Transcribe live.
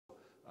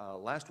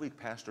Last week,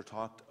 Pastor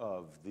talked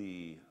of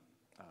the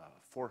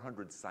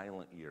 400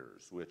 silent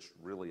years, which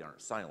really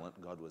aren't silent.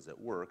 God was at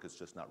work. It's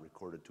just not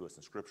recorded to us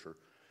in Scripture.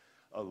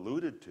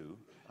 Alluded to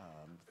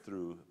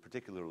through,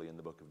 particularly in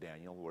the book of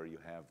Daniel, where you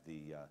have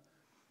the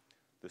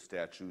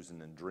statues and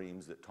then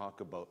dreams that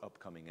talk about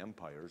upcoming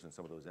empires, and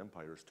some of those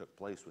empires took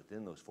place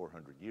within those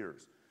 400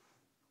 years.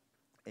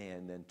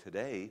 And then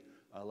today,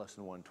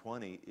 lesson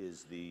 120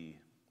 is the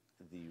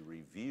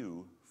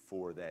review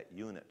for that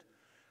unit.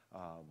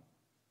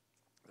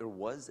 There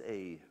was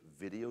a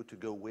video to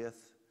go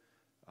with.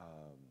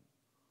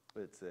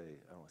 It's I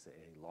don't want to say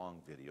a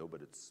long video,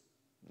 but it's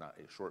not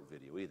a short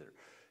video either.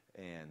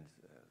 And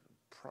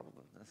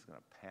probably that's going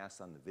to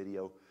pass on the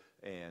video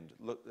and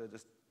look,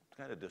 just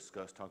kind of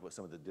talk about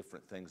some of the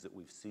different things that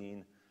we've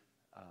seen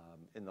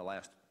in the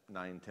last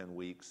 9-10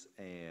 weeks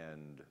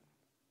and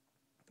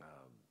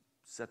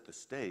set the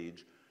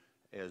stage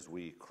as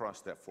we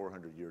cross that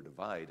 400-year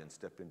divide and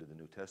step into the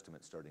New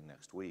Testament starting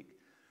next week.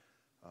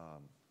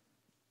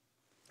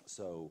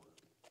 So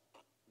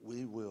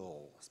we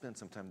will spend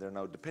some time there.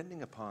 Now,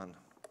 depending upon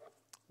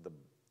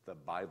the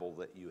Bible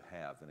that you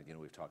have, and again,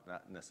 we've talked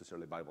not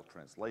necessarily Bible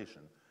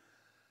translation,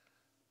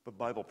 but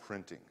Bible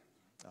printing.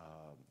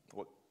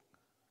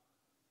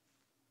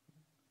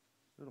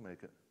 It'll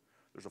make it.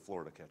 There's a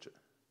floor to catch it.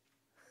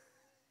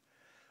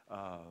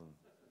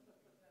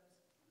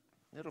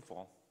 It'll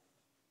fall.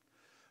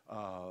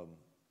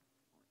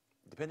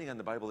 Depending on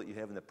the Bible that you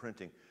have in the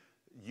printing,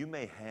 you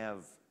may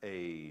have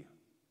a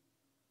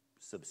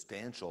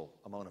substantial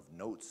amount of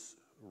notes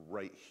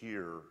right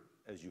here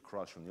as you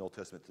cross from the Old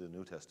Testament to the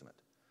New Testament.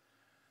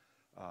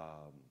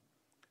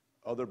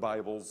 Other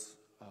Bibles,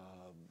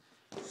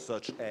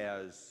 such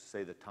as,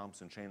 say, the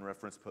Thompson Chain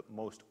Reference, put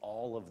most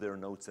all of their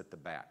notes at the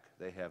back.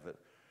 They have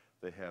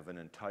an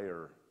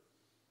entire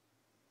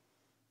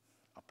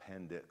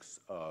appendix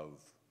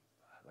of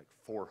like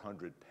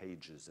 400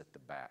 pages at the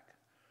back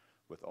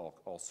with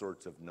all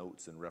sorts of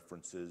notes and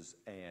references,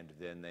 and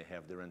then they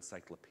have their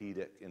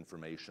encyclopedic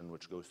information,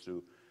 which goes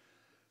through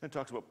and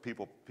talks about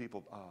people,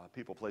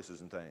 places,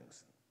 and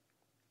things.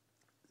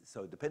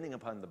 So depending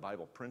upon the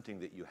Bible printing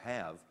that you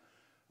have,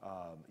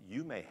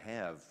 you may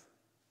have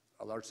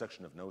a large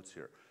section of notes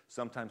here.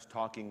 Sometimes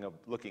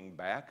looking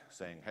back,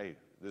 saying, hey,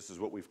 this is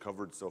what we've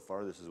covered so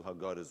far, this is how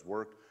God has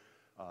worked.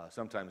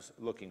 Sometimes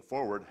looking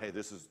forward, hey,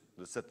 this is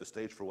to set the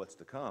stage for what's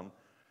to come.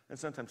 And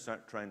sometimes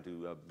trying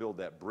to build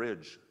that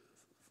bridge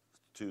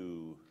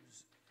to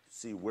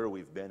see where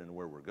we've been and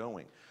where we're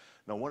going.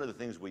 Now, one of the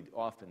things we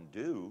often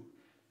do,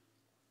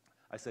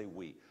 I say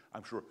we,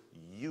 I'm sure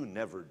you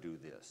never do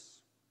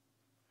this.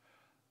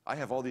 I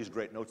have all these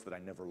great notes that I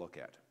never look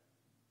at.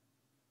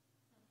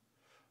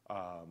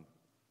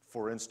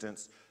 For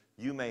instance,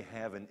 you may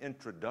have an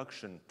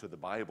introduction to the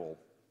Bible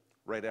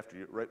right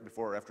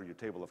before or after your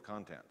table of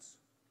contents.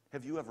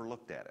 Have you ever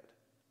looked at it?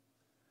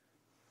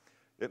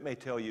 It may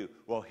tell you,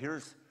 well,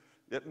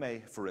 it may,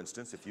 for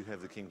instance, if you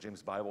have the King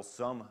James Bible,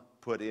 some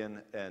put in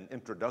an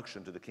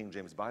introduction to the King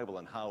James Bible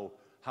and how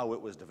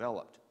it was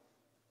developed.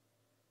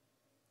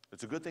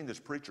 It's a good thing there's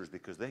preachers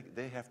because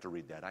they have to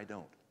read that. I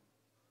don't.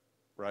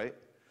 Right?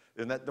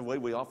 Isn't that the way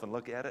we often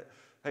look at it?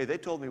 Hey, they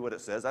told me what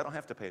it says. I don't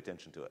have to pay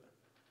attention to it.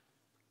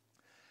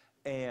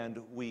 And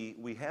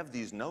we have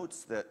these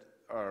notes that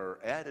are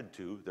added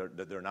to,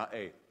 they're not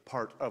a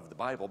part of the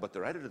Bible, but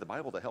they're added to the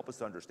Bible to help us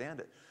to understand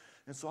it.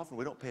 And so often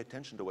we don't pay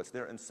attention to what's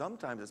there, and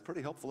sometimes it's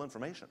pretty helpful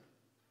information.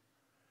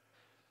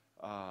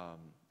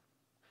 And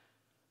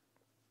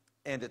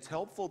it's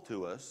helpful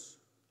to us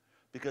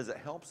because it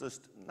helps us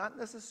not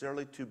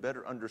necessarily to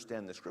better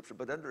understand the Scripture,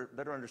 but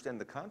better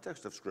understand the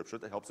context of Scripture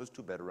that helps us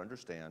to better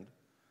understand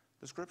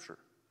the Scripture.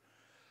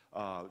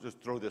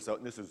 Just throw this out,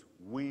 and this is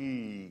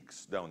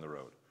weeks down the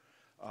road.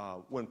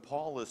 When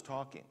Paul is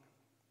talking,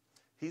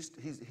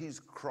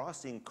 he's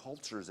crossing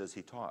cultures as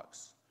he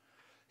talks.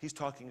 He's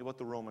talking about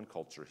the Roman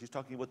culture. He's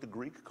talking about the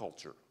Greek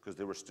culture, because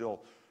they were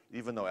still,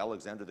 even though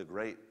Alexander the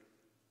Great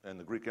and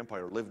the Greek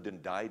Empire lived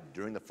and died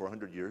during the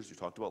 400 years you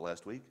talked about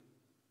last week,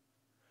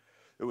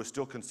 it was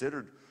still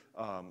considered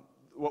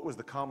what was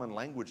the common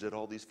language that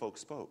all these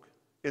folks spoke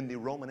in the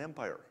Roman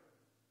Empire?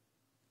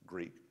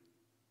 Greek.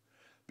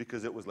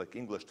 Because it was like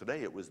English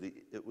today, it was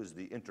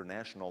the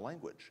international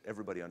language.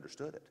 Everybody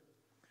understood it.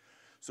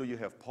 So you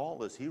have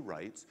Paul as he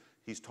writes,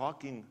 he's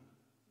talking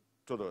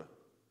to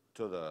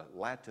the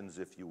Latins,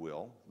 if you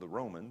will, the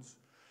Romans.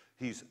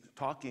 He's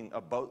talking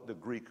about the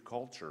Greek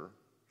culture.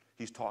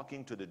 He's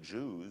talking to the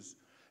Jews.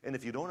 And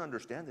if you don't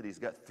understand that he's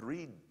got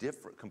three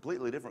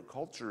completely different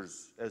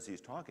cultures as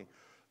he's talking,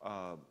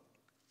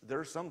 there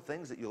are some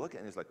things that you look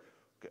at and it's like,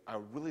 okay, I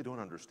really don't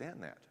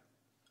understand that.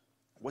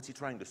 What's he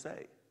trying to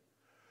say?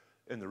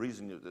 And the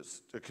reason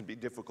it can be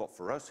difficult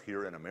for us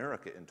here in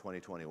America in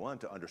 2021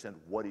 to understand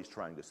what he's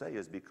trying to say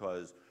is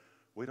because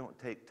we don't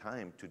take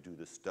time to do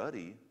the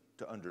study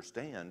to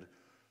understand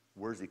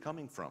where's he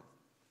coming from.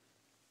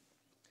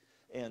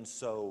 And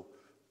so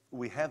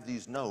we have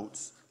these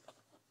notes.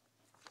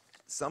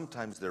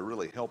 Sometimes they're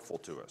really helpful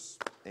to us.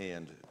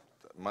 And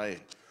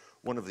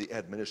one of the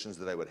admonitions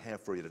that I would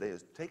have for you today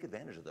is take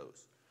advantage of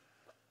those.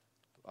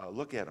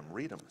 Look at them,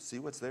 read them, see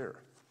what's there.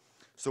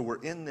 So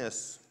we're in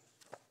this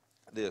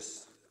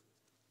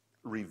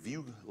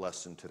review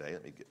lesson today.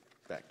 Let me get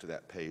back to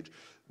that page.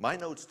 My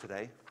notes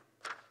today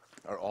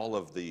are all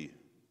of the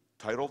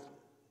title,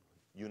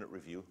 unit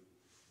review,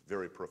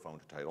 very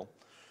profound title,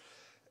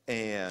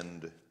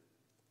 and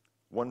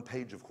 1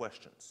 page of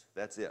questions.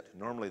 That's it.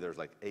 Normally there's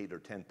like 8 or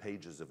 10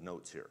 pages of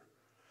notes here.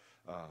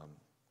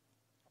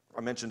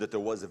 I mentioned that there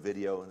was a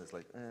video, and it's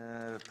like,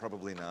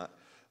 probably not.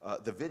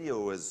 The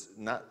video is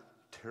not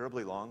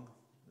terribly long.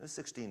 It's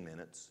 16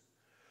 minutes.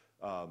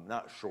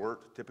 Not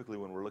short. Typically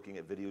when we're looking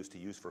at videos to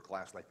use for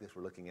class like this,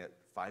 we're looking at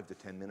 5 to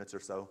 10 minutes or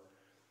so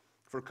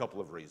for a couple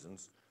of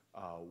reasons.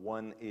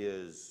 One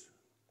is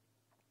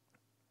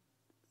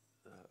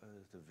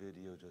the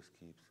video just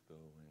keeps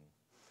going.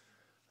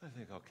 I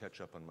think I'll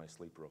catch up on my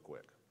sleep real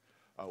quick.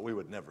 We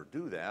would never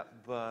do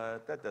that,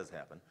 but that does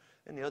happen.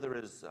 And the other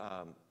is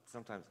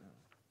sometimes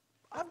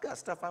I've got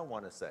stuff I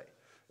want to say.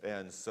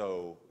 And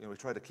so we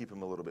try to keep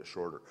them a little bit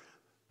shorter.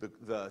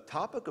 The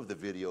topic of the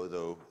video,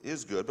 though,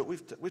 is good, but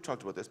we've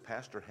talked about this.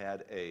 Pastor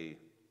had a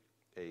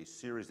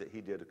series that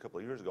he did a couple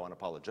of years ago on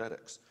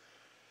apologetics.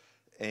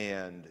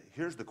 And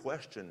here's the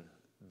question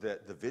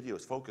that the video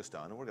is focused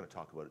on, and we're going to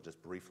talk about it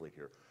just briefly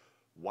here.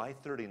 Why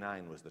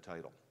 39 was the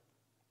title?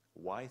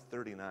 Why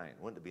 39?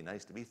 Wouldn't it be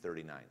nice to be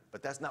 39?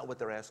 But that's not what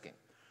they're asking.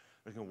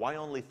 They're asking, why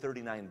only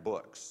 39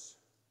 books?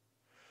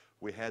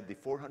 We had the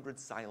 400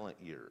 silent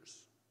years.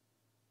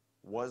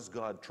 Was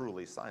God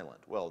truly silent?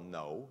 Well,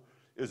 no.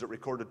 Is it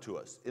recorded to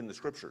us in the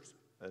scriptures?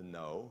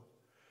 No.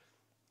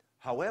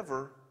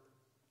 However,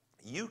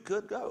 you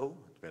could go,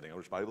 depending on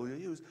which Bible you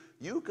use,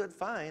 you could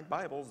find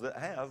Bibles that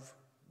have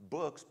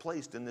books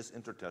placed in this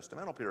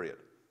intertestamental period.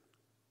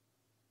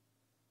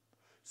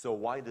 So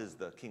why does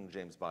the King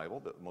James Bible,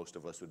 that most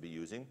of us would be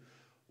using,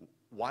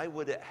 why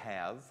would it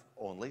have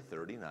only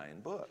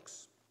 39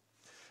 books?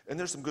 And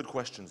there's some good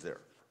questions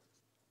there.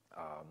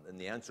 And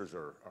the answers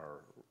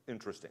are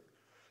interesting.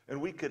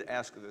 And we could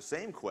ask the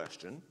same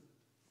question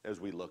as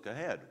we look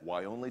ahead.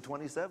 Why only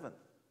 27?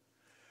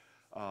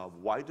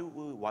 Why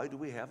do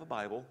we have a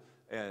Bible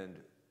and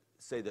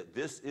say that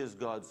this is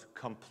God's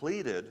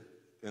completed,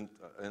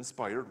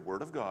 inspired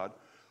Word of God?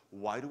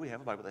 Why do we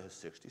have a Bible that has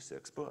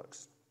 66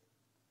 books?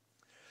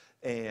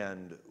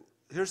 And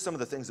here's some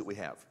of the things that we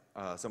have,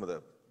 some of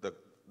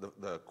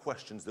the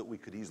questions that we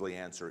could easily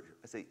answer.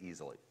 I say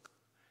easily.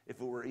 If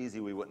it were easy,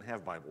 we wouldn't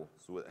have Bibles,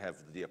 we wouldn't have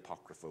the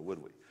Apocrypha, would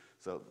we?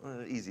 So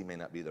easy may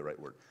not be the right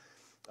word.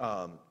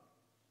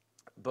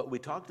 But we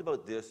talked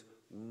about this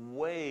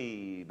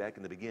way back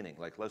in the beginning,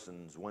 like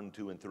lessons 1,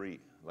 2, and 3,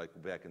 like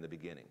back in the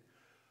beginning.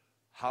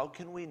 How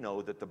can we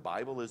know that the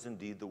Bible is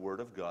indeed the Word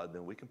of God?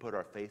 Then we can put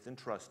our faith and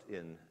trust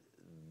in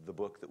the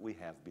book that we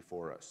have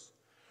before us.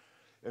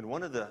 And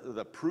one of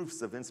the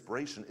proofs of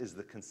inspiration is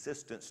the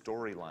consistent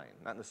storyline.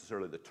 Not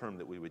necessarily the term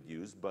that we would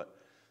use, but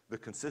the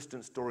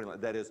consistent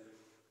storyline. That is,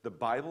 the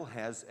Bible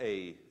has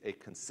a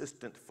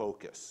consistent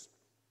focus.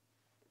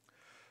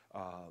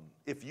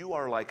 If you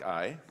are like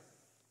I,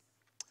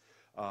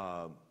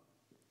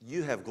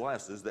 you have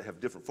glasses that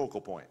have different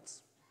focal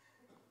points.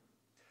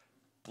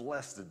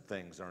 Blessed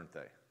things, aren't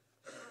they?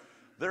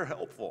 They're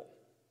helpful,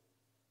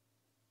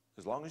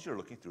 as long as you're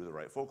looking through the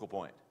right focal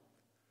point.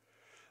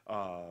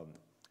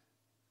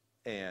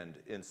 And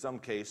in some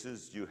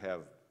cases, you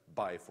have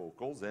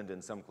bifocals, and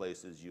in some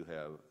cases, you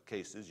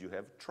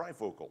have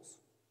trifocals.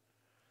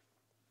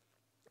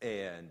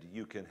 And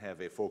you can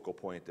have a focal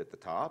point at the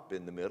top,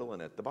 in the middle,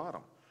 and at the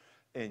bottom.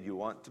 And you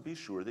want to be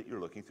sure that you're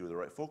looking through the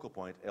right focal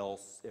point,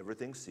 else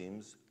everything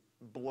seems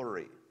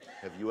blurry.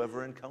 Have you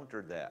ever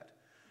encountered that?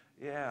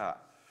 Yeah.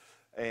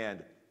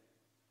 And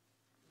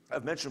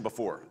I've mentioned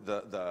before,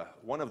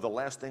 one of the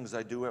last things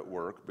I do at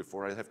work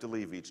before I have to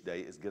leave each day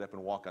is get up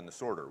and walk on the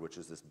sorter, which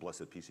is this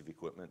blessed piece of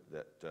equipment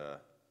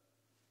that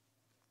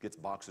gets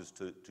boxes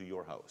to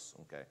your house,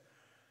 okay?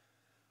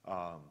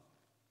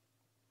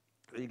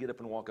 You get up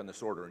and walk on the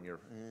sorter and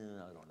you're,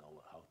 I don't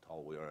know how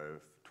tall we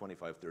are,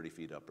 25, 30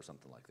 feet up or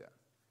something like that.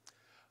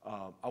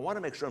 I want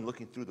to make sure I'm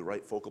looking through the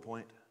right focal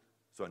point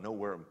so I know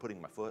where I'm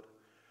putting my foot.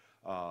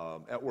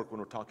 At work, when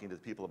we're talking to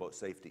the people about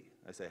safety,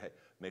 I say, hey,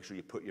 make sure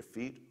you put your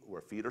feet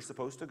where feet are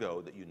supposed to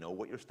go, that you know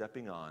what you're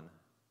stepping on,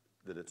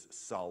 that it's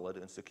solid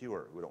and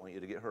secure. We don't want you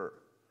to get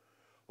hurt.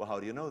 Well, how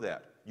do you know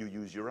that? You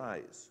use your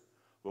eyes.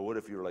 Well, what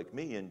if you're like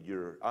me and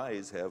your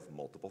eyes have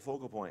multiple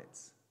focal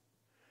points?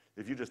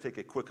 If you just take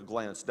a quick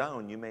glance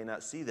down, you may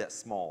not see that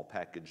small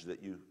package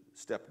that you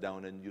step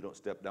down, and you don't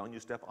step down, you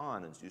step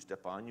on, and as you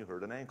step on, you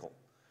hurt an ankle.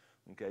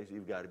 Okay, so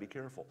you've got to be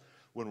careful.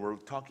 When we're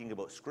talking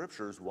about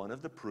scriptures, one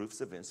of the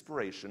proofs of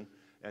inspiration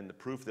and the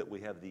proof that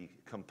we have the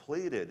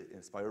completed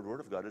inspired Word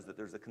of God is that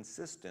there's a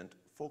consistent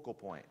focal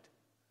point.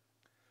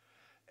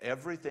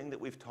 Everything that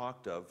we've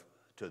talked of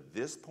to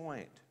this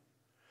point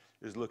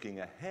is looking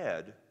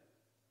ahead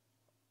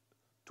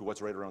to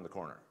what's right around the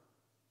corner.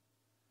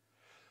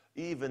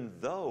 Even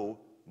though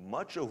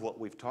much of what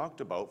we've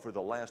talked about for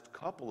the last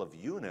couple of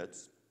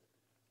units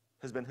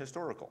has been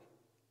historical.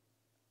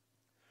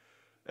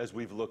 As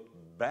we've looked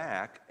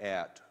back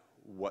at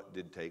what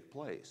did take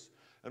place.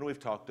 And we've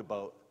talked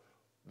about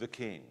the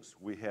kings.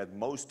 We had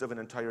most of an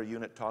entire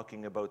unit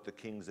talking about the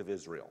kings of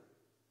Israel.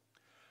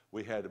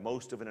 We had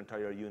most of an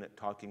entire unit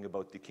talking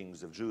about the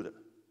kings of Judah.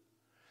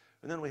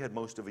 And then we had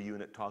most of a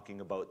unit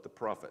talking about the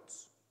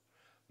prophets.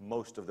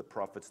 Most of the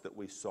prophets that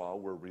we saw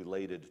were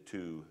related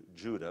to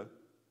Judah,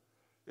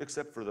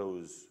 except for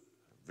those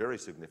very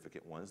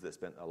significant ones that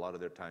spent a lot of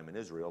their time in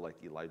Israel, like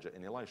Elijah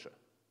and Elisha.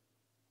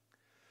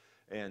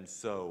 And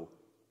so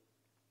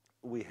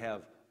we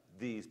have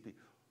these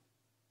people.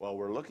 While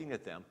we're looking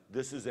at them,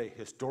 this is a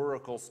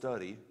historical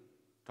study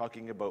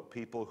talking about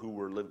people who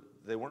were,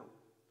 they weren't,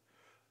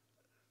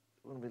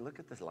 when we look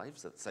at the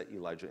lives of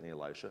Elijah and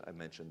Elisha, I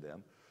mentioned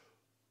them,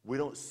 we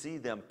don't see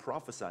them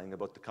prophesying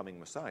about the coming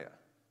Messiah.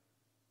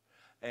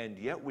 And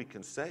yet we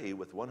can say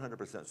with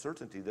 100%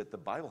 certainty that the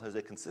Bible has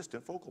a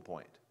consistent focal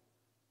point.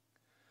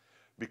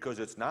 Because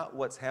it's not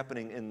what's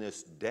happening in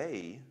this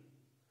day,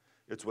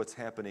 it's what's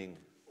happening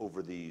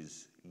over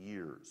these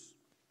years.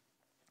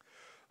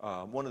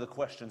 One of the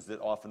questions that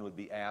often would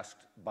be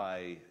asked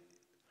by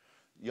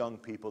young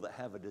people that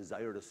have a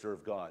desire to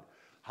serve God,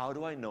 how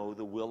do I know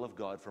the will of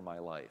God for my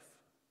life?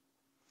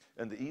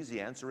 And the easy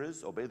answer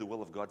is, obey the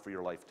will of God for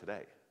your life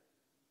today.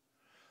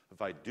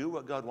 If I do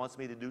what God wants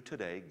me to do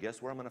today,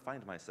 guess where I'm going to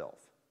find myself?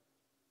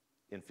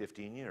 In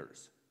 15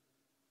 years.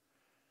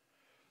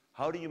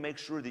 How do you make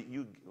sure that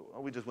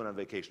we just went on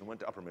vacation, went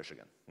to Upper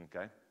Michigan,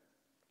 okay?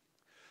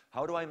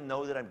 How do I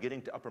know that I'm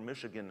getting to Upper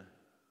Michigan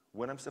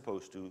when I'm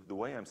supposed to, the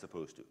way I'm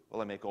supposed to?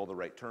 Well, I make all the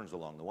right turns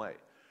along the way.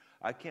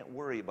 I can't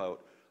worry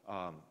about,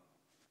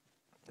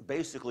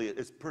 basically,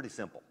 it's pretty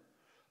simple.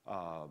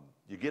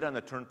 You get on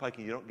the turnpike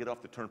and you don't get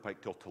off the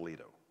turnpike till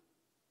Toledo.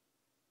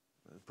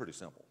 It's pretty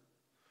simple.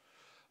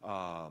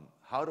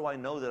 How do I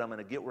know that I'm going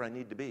to get where I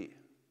need to be?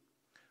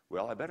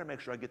 Well, I better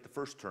make sure I get the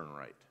first turn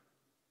right.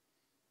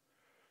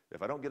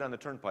 If I don't get on the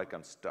turnpike,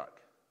 I'm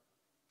stuck.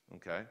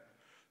 Okay?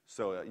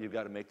 So you've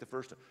got to make the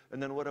first turn.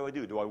 And then what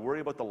do? Do I worry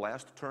about the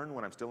last turn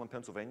when I'm still in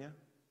Pennsylvania?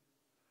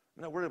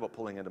 I'm not worried about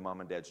pulling into Mom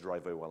and Dad's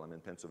driveway while I'm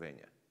in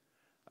Pennsylvania.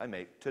 I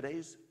make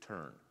today's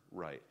turn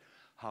right.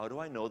 How do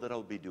I know that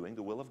I'll be doing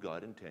the will of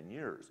God in 10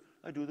 years?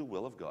 I do the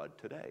will of God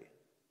today.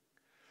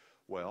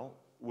 Well,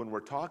 when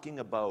we're talking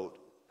about,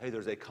 hey,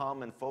 there's a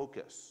common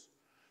focus,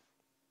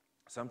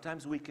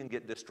 sometimes we can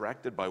get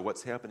distracted by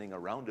what's happening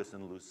around us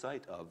and lose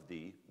sight of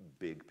the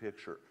big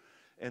picture.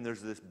 And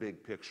there's this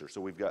big picture. So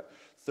we've got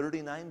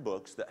 39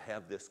 books that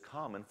have this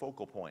common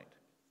focal point.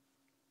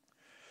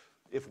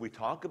 If we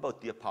talk about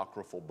the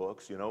apocryphal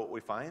books, you know what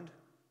we find?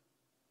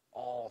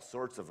 All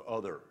sorts of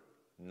other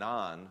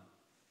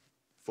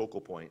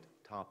non-focal point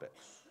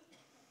topics.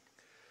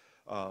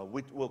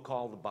 We'll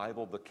call the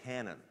Bible the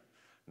canon.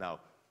 Now,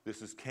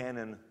 this is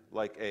canon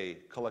like a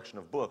collection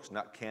of books,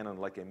 not canon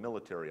like a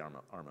military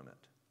armament.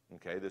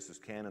 Okay, this is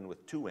canon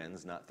with 2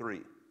 ends, not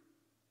 3.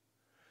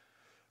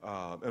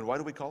 And why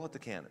do we call it the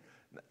canon?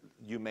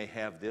 You may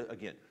have this,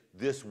 again,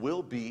 this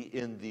will be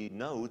in the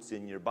notes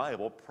in your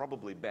Bible,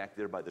 probably back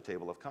there by the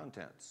table of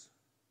contents.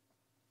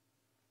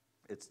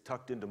 It's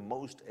tucked into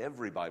most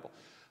every Bible,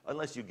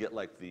 unless you get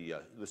like the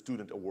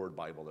Student Award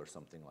Bible or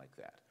something like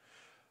that.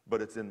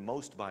 But it's in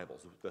most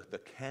Bibles, the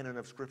canon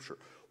of Scripture.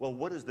 Well,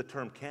 what is the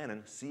term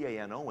canon,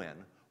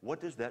 C-A-N-O-N, what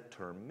does that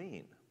term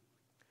mean?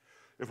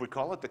 If we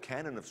call it the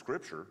canon of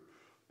Scripture,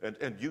 and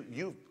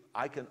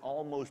I can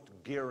almost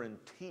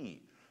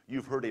guarantee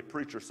you've heard a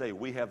preacher say,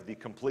 we have the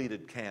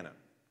completed canon.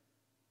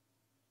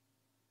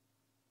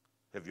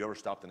 Have you ever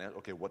stopped and asked,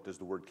 okay, what does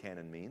the word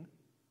canon mean?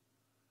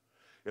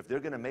 If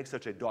they're going to make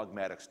such a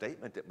dogmatic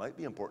statement, it might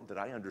be important that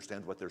I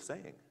understand what they're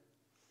saying.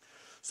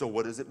 So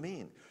what does it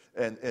mean?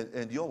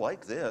 And you'll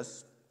like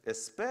this,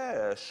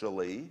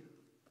 especially,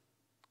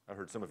 I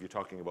heard some of you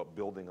talking about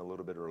building a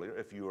little bit earlier,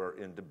 if you are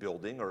into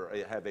building or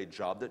have a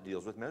job that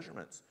deals with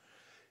measurements.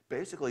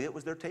 Basically, it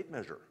was their tape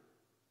measure.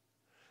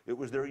 It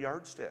was their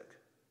yardstick.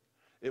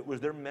 It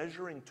was their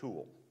measuring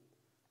tool.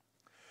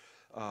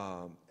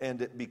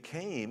 And it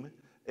became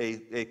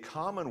a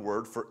common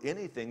word for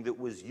anything that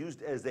was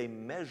used as a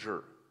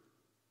measure,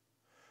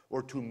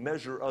 or to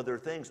measure other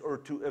things, or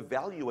to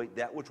evaluate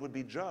that which would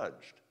be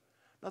judged.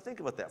 Now think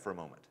about that for a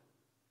moment.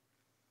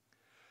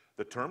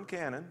 The term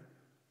canon,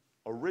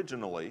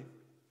 originally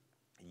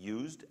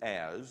used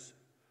as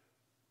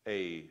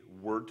a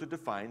word to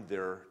define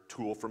their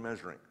tool for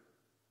measuring.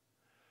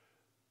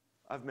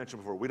 I've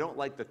mentioned before, we don't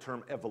like the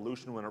term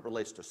evolution when it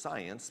relates to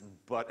science,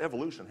 but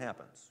evolution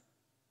happens.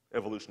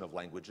 Evolution of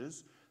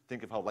languages.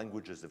 Think of how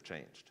languages have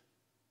changed.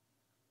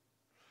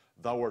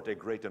 Thou art a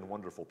great and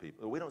wonderful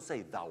people. We don't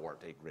say thou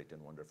art a great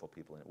and wonderful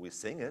people. We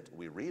sing it,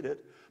 we read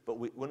it, but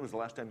when was the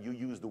last time you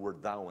used the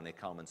word thou in a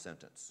common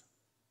sentence?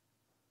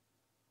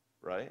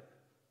 Right?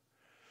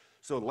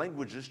 So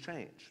languages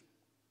change.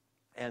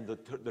 And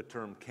the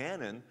term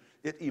canon,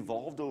 it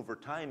evolved over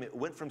time. It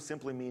went from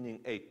simply meaning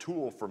a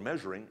tool for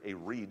measuring, a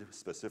reed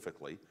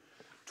specifically,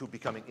 to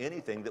becoming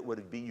anything that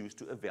would be used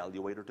to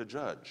evaluate or to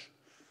judge.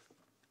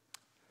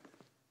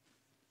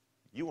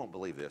 You won't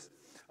believe this.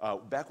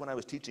 Back when I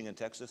was teaching in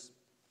Texas,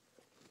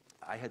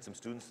 I had some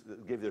students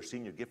that gave their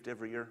senior gift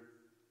every year.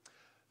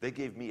 They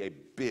gave me a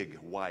big,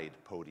 wide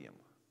podium.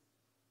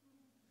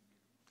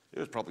 It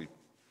was probably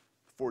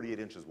 48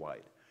 inches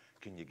wide.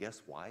 Can you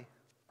guess why?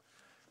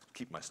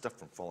 Keep my stuff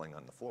from falling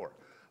on the floor.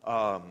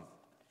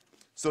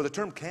 So the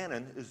term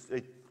canon is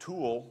a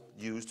tool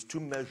used to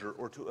measure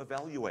or to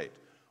evaluate.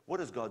 What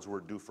does God's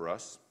Word do for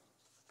us?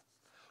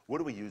 What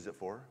do we use it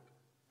for?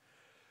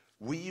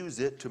 We use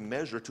it to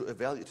measure, to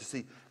evaluate, to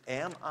see,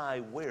 am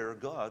I where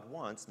God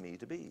wants me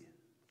to be?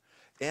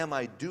 Am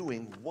I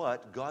doing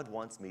what God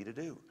wants me to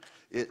do?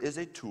 It is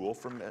a tool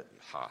for,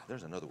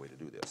 there's another way to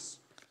do this.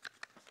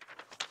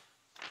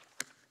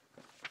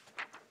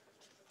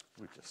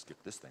 We just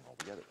skipped this thing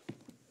altogether.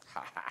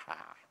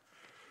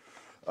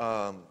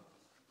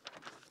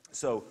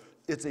 So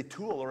it's a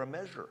tool or a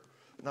measure.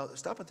 Now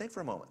stop and think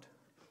for a moment.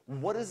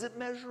 What is it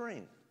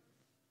measuring?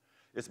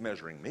 It's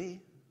measuring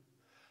me.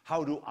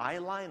 How do I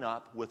line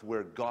up with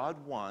where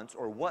God wants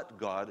or what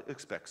God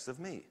expects of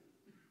me?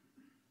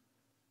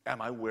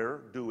 Am I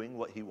doing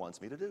what He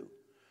wants me to do?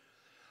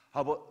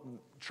 How about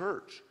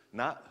church?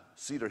 Not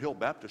Cedar Hill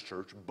Baptist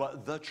Church,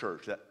 but the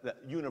church, that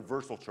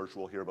universal church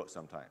we'll hear about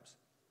sometimes.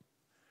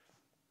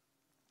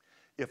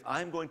 If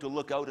I'm going to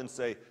look out and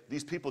say,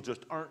 these people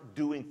just aren't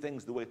doing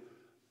things the way,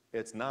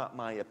 it's not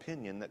my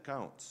opinion that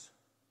counts.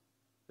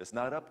 It's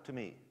not up to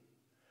me.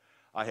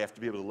 I have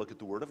to be able to look at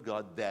the Word of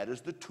God. That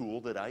is the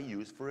tool that I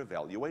use for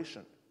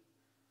evaluation.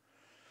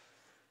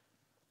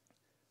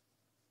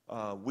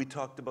 We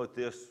talked about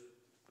this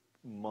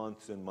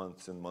months and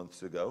months and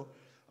months ago.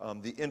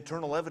 The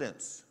internal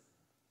evidence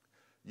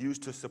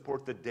used to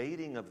support the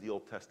dating of the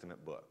Old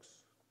Testament books.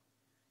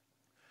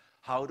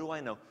 How do I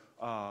know?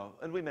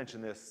 And we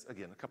mentioned this,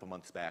 again, a couple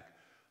months back.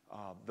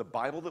 The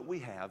Bible that we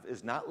have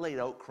is not laid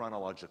out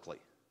chronologically.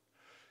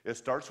 It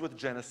starts with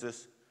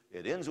Genesis.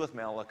 It ends with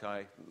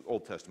Malachi,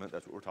 Old Testament,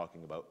 that's what we're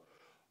talking about.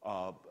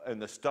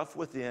 And the stuff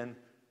within,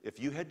 if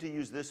you had to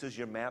use this as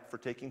your map for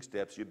taking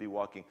steps, you'd be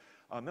walking.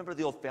 Remember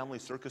the old Family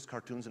Circus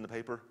cartoons in the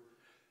paper?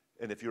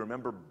 And if you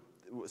remember,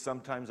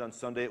 sometimes on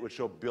Sunday it would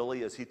show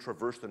Billy as he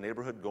traversed the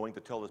neighborhood going to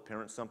tell his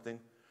parents something.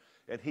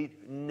 And he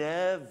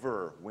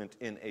never went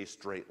in a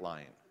straight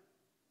line.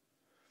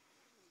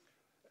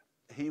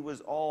 He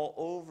was all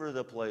over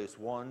the place,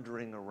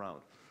 wandering around.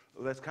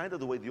 That's kind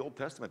of the way the Old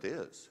Testament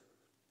is.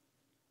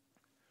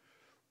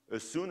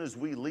 As soon as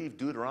we leave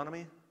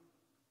Deuteronomy,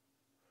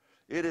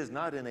 it is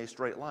not in a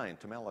straight line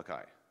to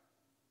Malachi.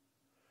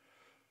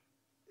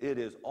 It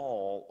is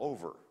all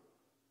over.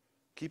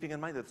 Keeping in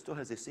mind that it still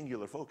has a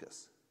singular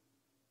focus.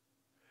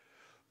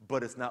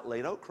 But it's not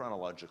laid out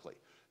chronologically.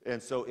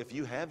 And so if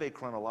you have a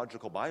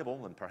chronological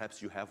Bible, and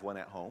perhaps you have one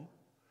at home,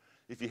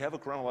 if you have a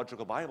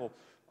chronological Bible,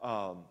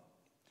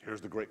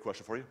 here's the great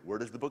question for you. Where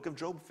does the book of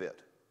Job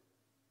fit?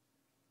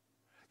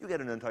 You get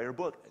an entire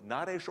book,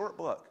 not a short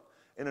book,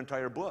 an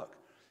entire book,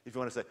 if you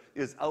want to say,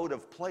 is out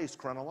of place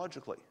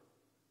chronologically.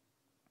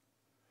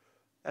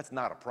 That's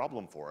not a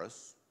problem for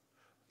us,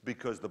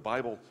 because the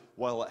Bible,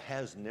 while it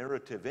has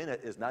narrative in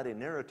it, is not a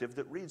narrative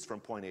that reads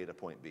from point A to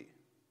point B.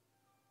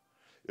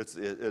 It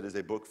is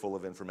a book full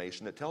of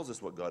information that tells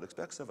us what God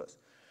expects of us.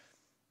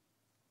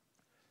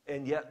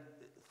 And yet,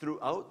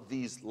 throughout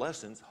these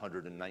lessons,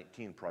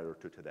 119 prior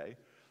to today,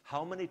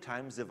 how many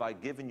times have I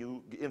given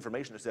you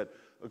information that said,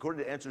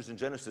 according to Answers in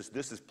Genesis,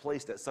 this is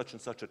placed at such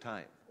and such a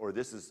time, or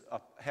this is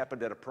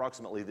happened at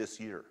approximately this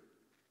year?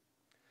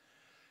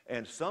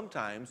 And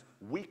sometimes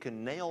we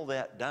can nail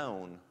that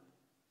down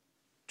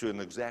to an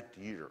exact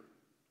year,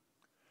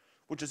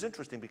 which is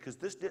interesting because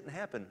this didn't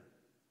happen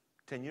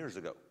 10 years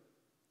ago.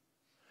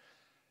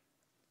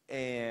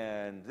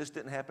 And this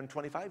didn't happen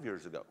 25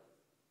 years ago.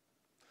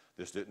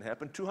 This didn't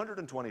happen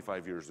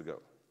 225 years ago.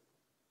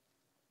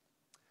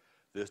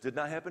 This did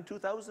not happen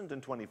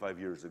 2,025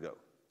 years ago.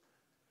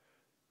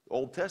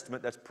 Old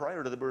Testament, that's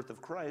prior to the birth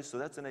of Christ, so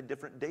that's in a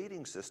different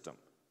dating system.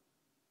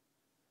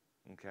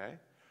 Okay?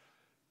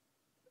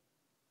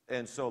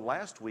 And so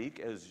last week,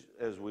 as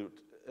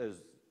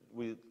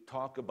we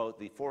talk about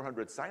the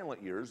 400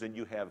 silent years, and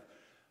you have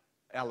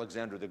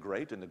Alexander the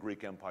Great and the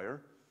Greek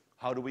Empire,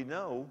 how do we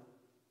know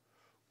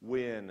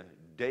when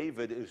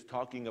David is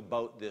talking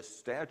about this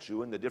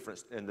statue and the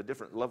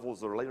different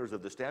levels or layers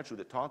of the statue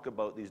that talk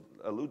about these,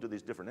 allude to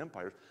these different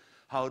empires,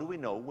 how do we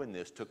know when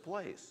this took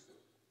place?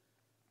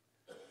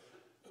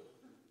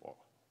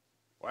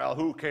 Well,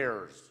 who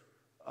cares?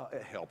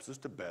 It helps us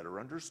to better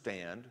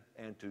understand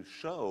and to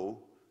show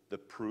the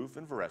proof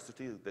and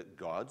veracity that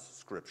God's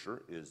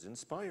Scripture is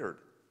inspired.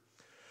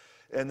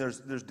 And there's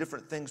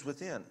different things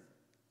within.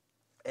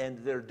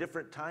 And there are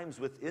different times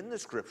within the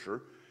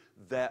Scripture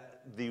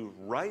that the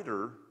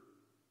writer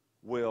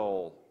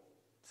will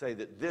say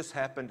that this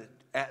happened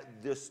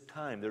at this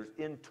time. There's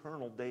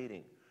internal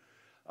dating.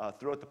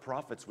 Throughout the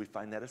prophets, we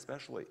find that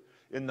especially.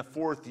 In the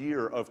 4th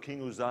year of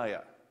King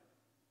Uzziah,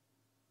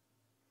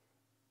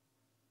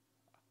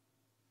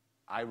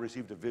 I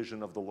received a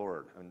vision of the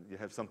Lord. And you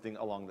have something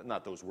along,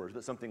 not those words,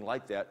 but something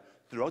like that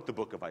throughout the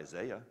book of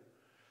Isaiah.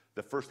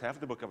 The first half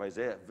of the book of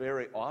Isaiah,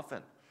 very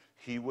often,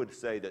 he would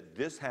say that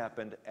this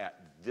happened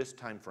at this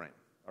time frame,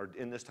 or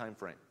in this time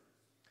frame.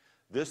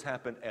 This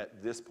happened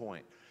at this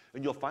point.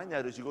 And you'll find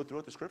that as you go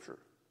throughout the Scripture,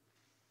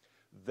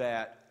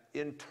 that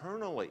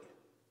internally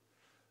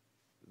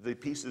the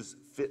pieces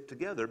fit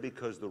together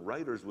because the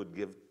writers would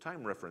give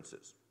time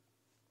references.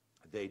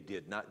 They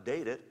did not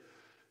date it.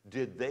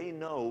 Did they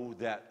know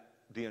that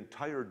the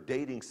entire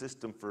dating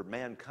system for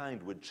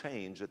mankind would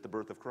change at the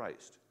birth of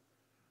Christ?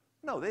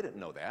 No, they didn't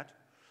know that.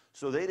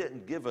 So they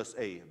didn't give us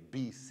a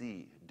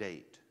BC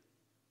date.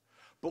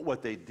 But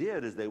what they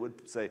did is they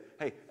would say,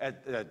 hey,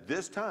 at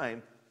this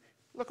time,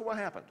 look at what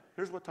happened.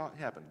 Here's what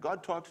happened.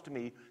 God talked to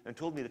me and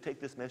told me to take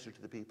this message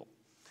to the people.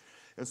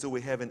 And so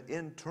we have an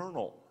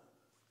internal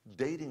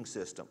dating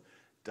system.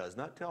 Does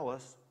not tell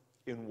us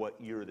in what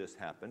year this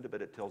happened,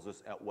 but it tells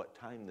us at what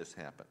time this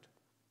happened.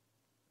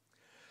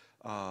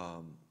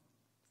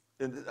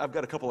 And I've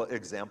got a couple of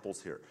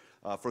examples here.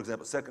 For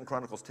example, 2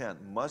 Chronicles 10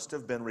 must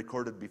have been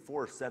recorded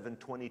before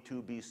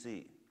 722 BC.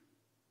 You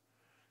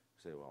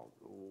say, well,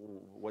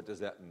 what does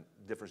that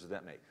difference does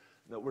that make?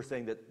 No, we're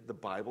saying that the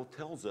Bible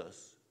tells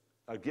us,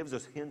 gives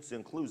us hints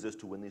and clues as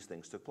to when these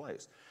things took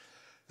place.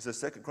 It says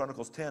 2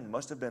 Chronicles 10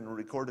 must have been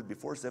recorded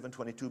before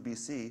 722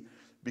 BC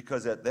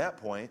because at that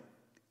point,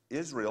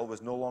 Israel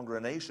was no longer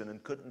a nation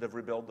and couldn't have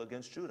rebelled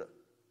against Judah.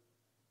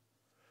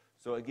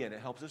 So again,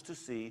 it helps us to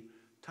see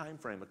time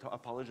frame.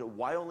 Apologia.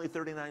 Why only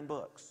 39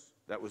 books?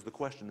 That was the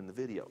question in the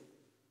video.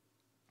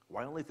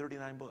 Why only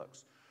 39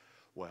 books?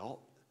 Well,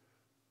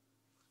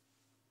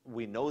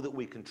 we know that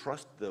we can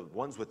trust the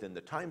ones within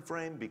the time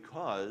frame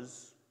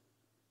because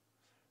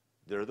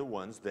they're the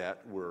ones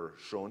that were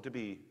shown to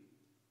be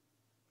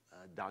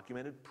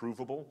documented,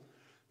 provable,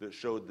 that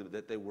showed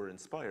that they were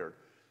inspired.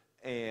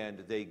 And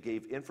they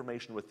gave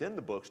information within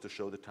the books to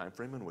show the time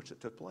frame in which it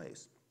took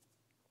place.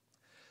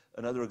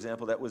 Another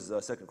example, that was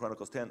 2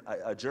 Chronicles 10,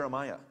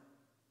 Jeremiah.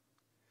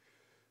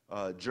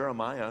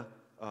 Jeremiah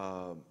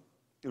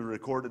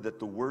recorded that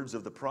the words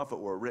of the prophet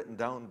were written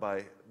down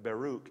by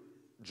Baruch,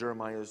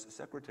 Jeremiah's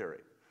secretary.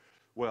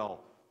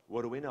 Well,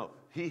 what do we know?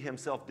 He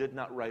himself did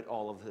not write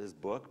all of his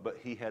book, but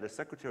he had a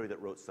secretary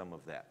that wrote some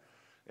of that.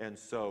 And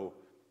so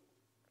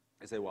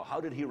I say, well,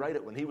 how did he write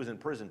it when he was in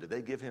prison? Did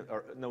they give him,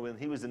 or no, when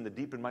he was in the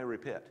deep and miry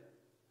pit?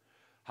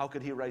 How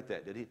could he write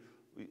that?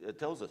 It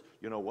tells us,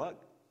 you know what?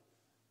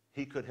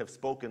 He could have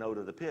spoken out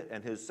of the pit,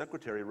 and his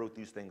secretary wrote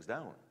these things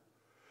down.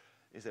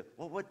 He said,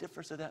 well, what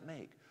difference did that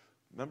make?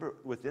 Remember,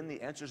 within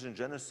the Answers in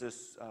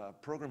Genesis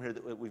program here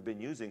that we've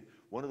been using,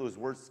 one of those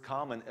words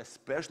common,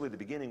 especially at the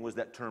beginning, was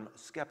that term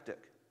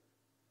skeptic.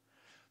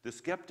 The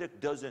skeptic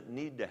doesn't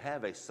need to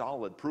have a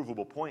solid,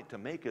 provable point to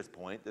make his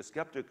point. The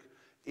skeptic,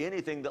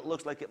 anything that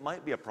looks like it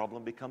might be a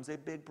problem becomes a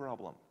big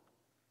problem.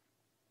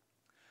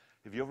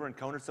 Have you ever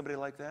encountered somebody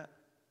like that?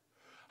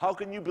 How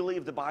can you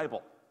believe the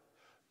Bible?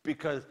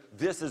 Because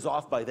this is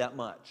off by that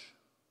much.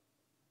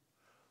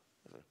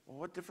 Well,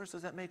 what difference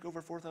does that make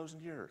over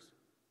 4,000 years?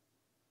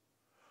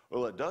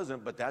 Well, it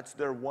doesn't, but that's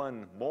their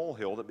one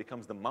molehill that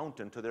becomes the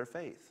mountain to their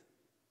faith.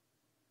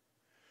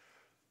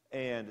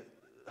 And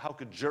how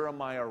could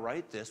Jeremiah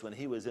write this when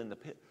he was in the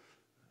pit?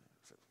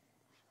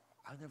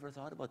 I never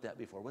thought about that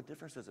before. What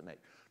difference does it make?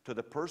 To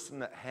the person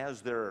that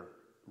has their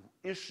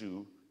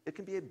issue, it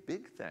can be a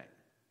big thing.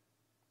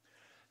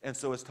 And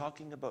so it's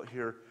talking about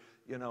here,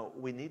 you know,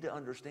 we need to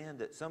understand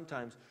that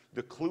sometimes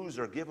the clues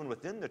are given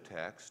within the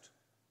text,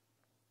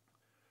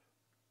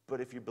 but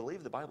if you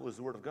believe the Bible is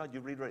the Word of God, you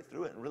read right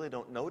through it and really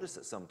don't notice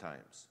it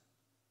sometimes.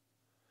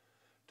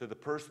 To the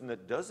person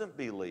that doesn't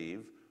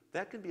believe,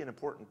 that can be an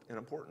important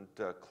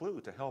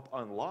clue to help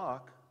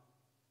unlock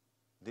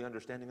the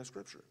understanding of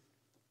Scripture.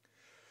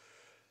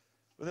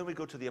 Well, then we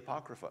go to the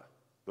Apocrypha,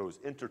 those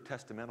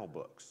intertestamental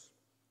books.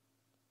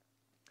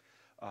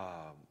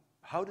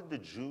 How did the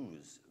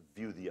Jews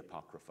view the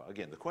Apocrypha?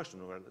 Again, the question,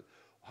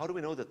 how do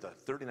we know that the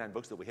 39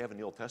 books that we have in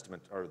the Old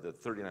Testament are the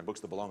 39 books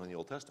that belong in the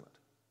Old Testament?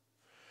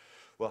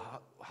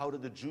 Well, how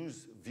did the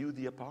Jews view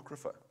the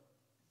Apocrypha?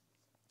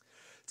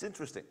 It's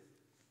interesting.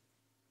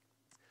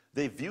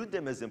 They viewed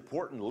them as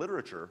important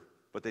literature,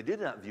 but they did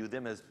not view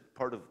them as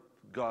part of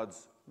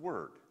God's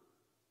Word.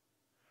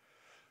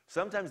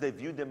 Sometimes they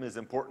viewed them as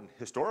important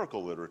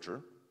historical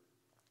literature.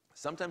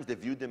 Sometimes they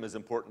viewed them as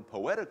important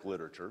poetic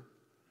literature,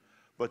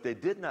 but they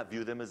did not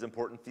view them as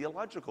important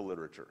theological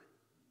literature.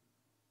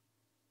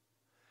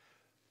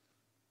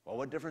 Well,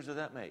 what difference does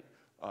that make?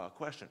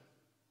 Question.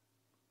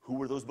 Who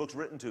were those books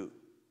written to?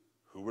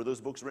 Who were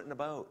those books written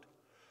about?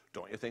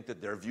 Don't you think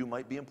that their view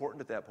might be important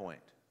at that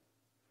point?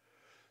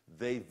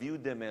 They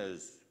viewed them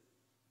as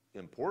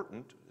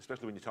important,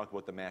 especially when you talk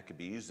about the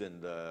Maccabees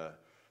and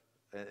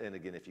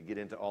again, if you get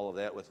into all of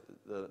that with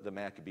the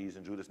Maccabees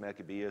and Judas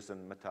Maccabeus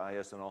and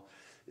Matthias and all,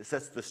 it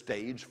sets the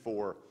stage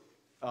for,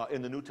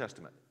 in the New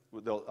Testament,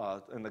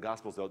 in the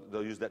Gospels,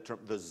 they'll use that term,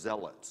 the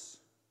Zealots.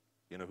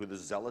 You know who the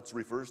Zealots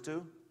refers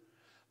to?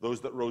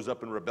 Those that rose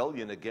up in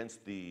rebellion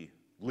against the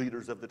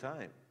leaders of the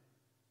time.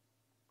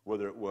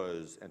 Whether it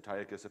was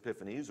Antiochus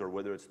Epiphanes or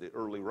whether it's the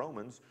early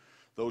Romans,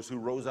 those who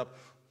rose up,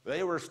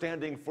 they were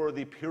standing for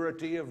the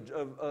purity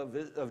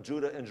of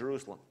Judah and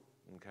Jerusalem.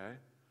 Okay?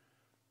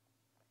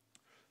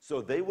 So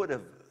they would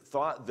have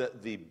thought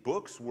that the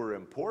books were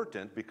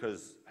important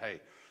because, hey,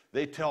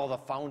 they tell the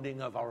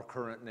founding of our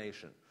current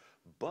nation.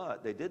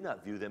 But they did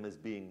not view them as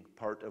being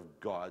part of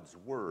God's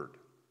Word.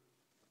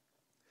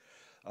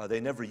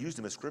 They never used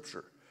them as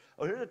Scripture.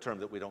 Oh, here's a term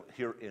that we don't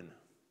hear in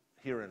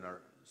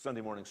our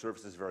Sunday morning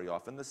services very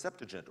often, the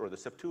Septuagint or the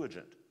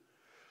Septuagint.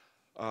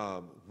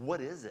 What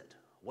is it?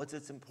 What's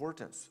its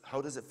importance?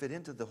 How does it fit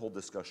into the whole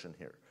discussion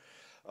here?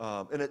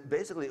 And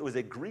it was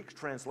a Greek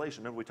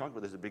translation. Remember, we talked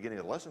about this at the beginning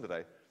of the lesson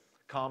today.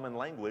 Common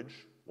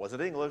language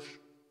wasn't English.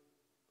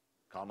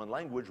 Common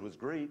language was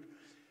Greek.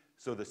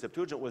 So the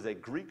Septuagint was a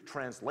Greek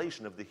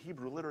translation of the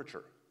Hebrew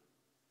literature.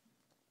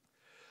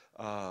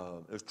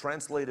 It was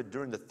translated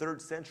during the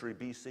 3rd century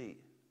BC.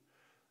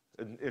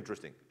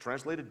 Interesting.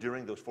 Translated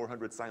during those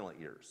 400 silent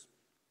years.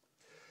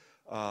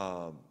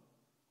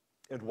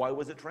 And why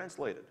was it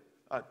translated?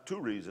 2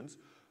 reasons.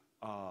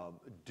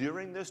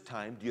 During this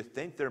time, do you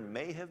think there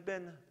may have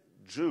been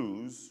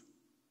Jews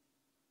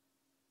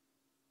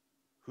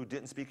who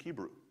didn't speak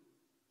Hebrew?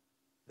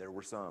 There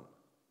were some.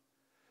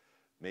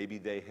 Maybe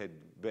they had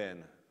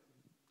been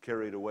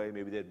carried away,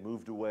 maybe they had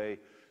moved away,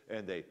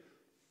 and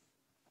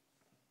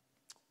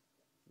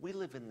we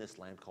live in this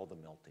land called the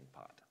melting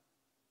pot.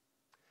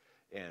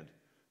 And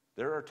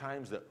there are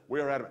times that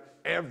we are adamant,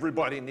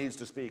 everybody needs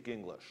to speak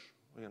English.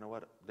 Well, you know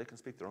what? They can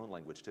speak their own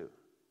language too.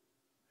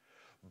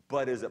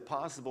 But is it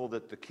possible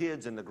that the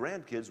kids and the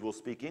grandkids will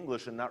speak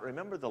English and not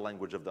remember the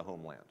language of the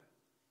homeland?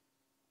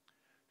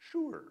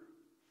 Sure.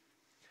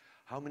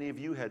 How many of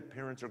you had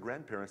parents or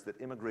grandparents that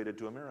immigrated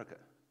to America?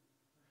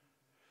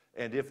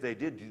 And if they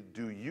did,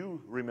 do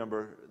you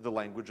remember the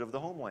language of the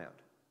homeland?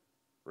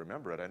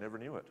 Remember it, I never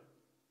knew it.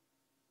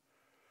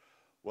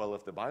 Well,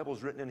 if the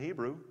Bible's written in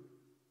Hebrew,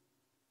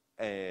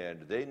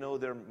 and they know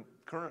their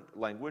current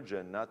language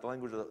and not the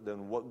language,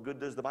 then what good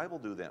does the Bible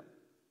do them?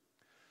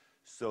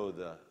 So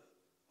the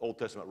Old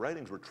Testament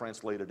writings were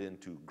translated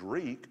into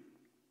Greek.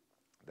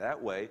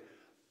 That way,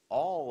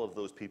 all of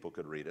those people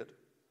could read it.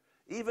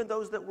 Even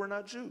those that were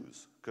not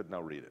Jews could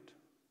now read it.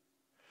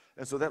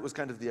 And so that was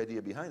kind of the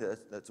idea behind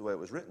it. That's the way it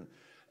was written.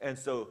 And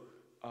so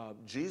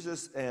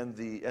Jesus and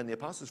the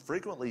apostles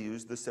frequently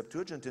used the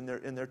Septuagint in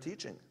their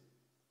teaching.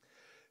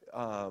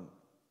 Now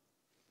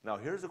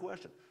here's the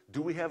question.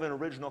 Do we have an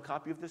original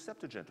copy of the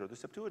Septuagint or the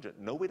Septuagint?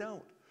 No, we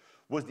don't.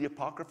 Was the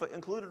Apocrypha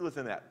included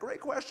within that?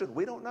 Great question.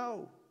 We don't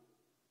know.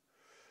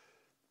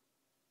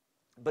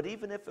 But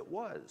even if it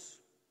was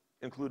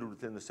included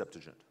within the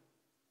Septuagint,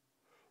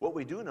 what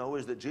we do know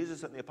is that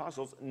Jesus and the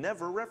apostles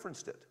never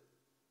referenced it.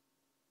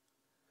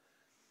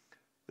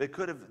 They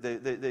could have,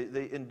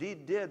 they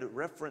indeed did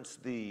reference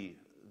the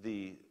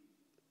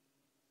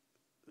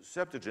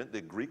Septuagint,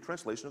 the Greek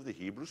translation of the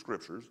Hebrew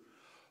Scriptures,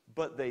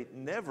 but they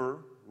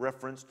never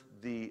referenced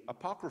the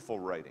apocryphal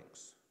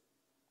writings,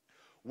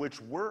 which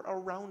were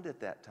around at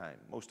that time,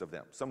 most of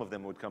them. Some of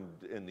them would come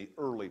in the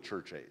early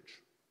church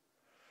age.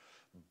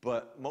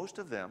 But most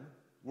of them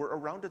were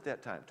around at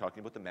that time,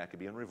 talking about the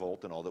Maccabean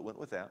revolt and all that went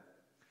with that.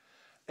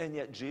 And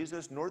yet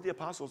Jesus nor the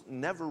apostles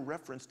never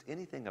referenced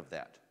anything of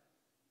that.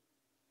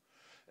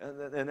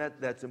 And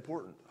that's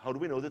important. How do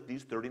we know that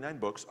these 39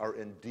 books are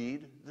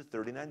indeed the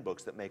 39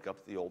 books that make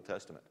up the Old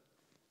Testament?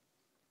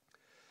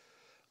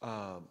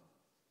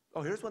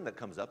 Here's one that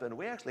comes up, and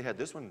we actually had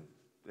this one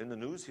in the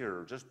news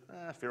here just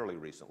fairly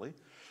recently.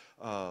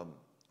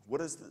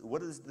 What is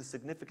the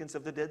significance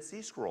of the Dead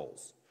Sea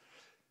Scrolls?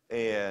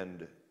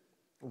 And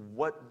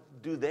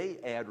what do they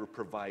add or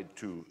provide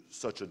to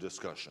such a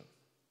discussion?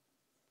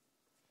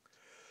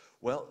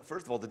 Well,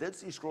 first of all, the Dead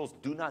Sea Scrolls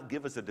do not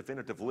give us a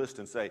definitive list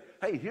and say,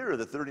 hey, here are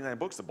the 39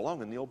 books that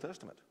belong in the Old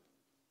Testament.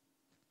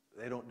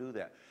 They don't do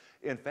that.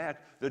 In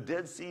fact, the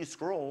Dead Sea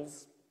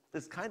Scrolls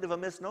is kind of a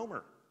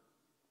misnomer.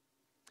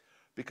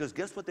 Because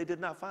guess what they did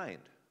not find?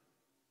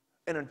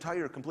 An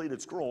entire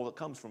completed scroll that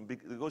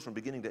goes from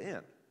beginning to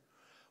end.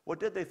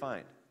 What did they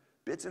find?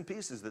 Bits and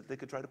pieces that they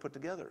could try to put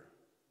together.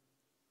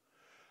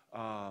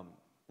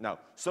 Now,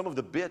 some of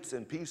the bits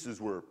and pieces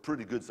were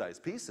pretty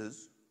good-sized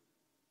pieces,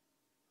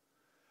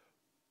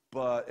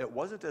 but it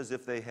wasn't as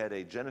if they had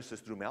a Genesis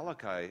through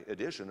Malachi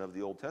edition of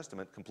the Old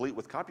Testament complete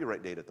with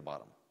copyright date at the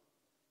bottom.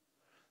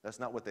 That's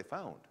not what they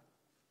found.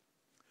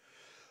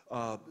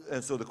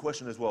 And so the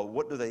question is, well,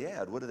 what do they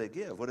add? What do they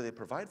give? What do they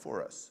provide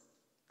for us?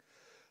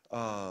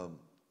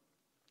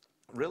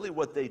 Really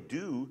what they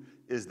do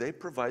is they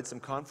provide some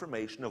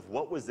confirmation of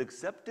what was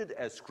accepted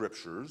as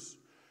scriptures,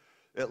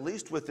 at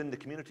least within the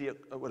community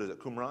at,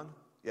 Qumran?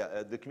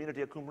 Yeah, the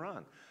community at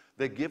Qumran.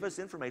 They give us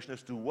information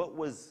as to what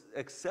was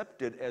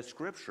accepted as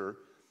scripture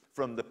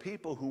from the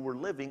people who were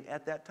living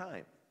at that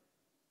time.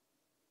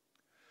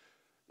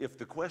 If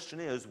the question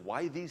is,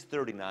 why these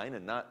 39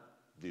 and not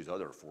these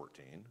other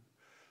 14,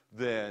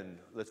 then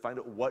let's find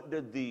out, what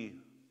did the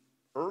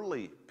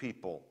early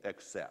people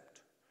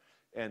accept?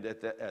 And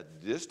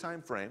at this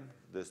time frame,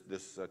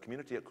 this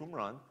community at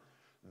Qumran,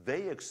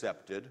 they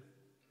accepted,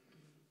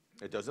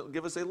 it doesn't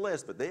give us a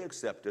list, but they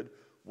accepted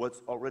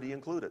what's already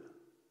included,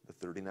 the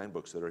 39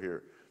 books that are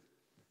here.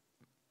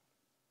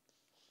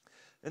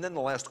 And then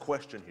the last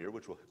question here,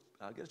 which will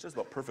I guess just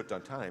about perfect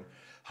on time.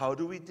 How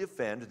do we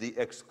defend the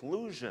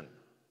exclusion,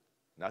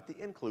 not the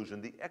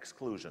inclusion, the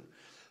exclusion?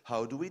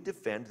 How do we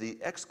defend the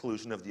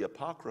exclusion of the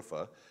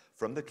Apocrypha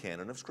from the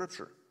canon of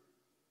Scripture?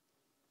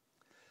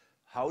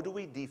 How do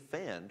we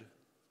defend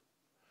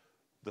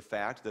the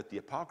fact that the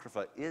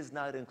Apocrypha is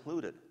not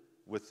included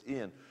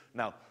within?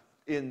 Now,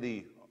 in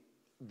the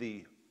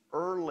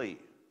early,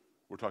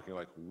 we're talking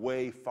like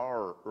way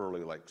far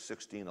early, like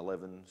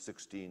 1611,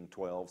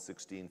 1612,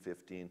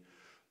 1615,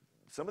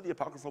 some of the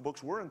apocryphal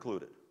books were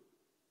included.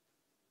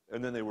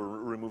 And then they were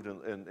removed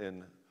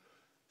in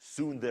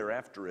soon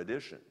thereafter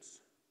editions.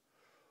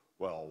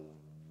 Well,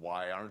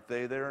 why aren't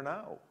they there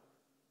now?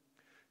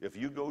 If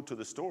you go to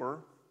the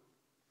store,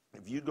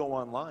 if you go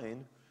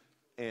online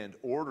and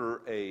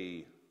order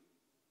a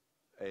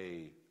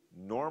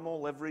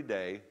normal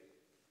everyday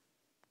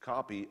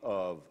copy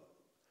of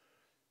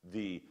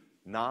the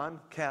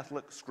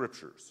non-Catholic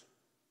scriptures,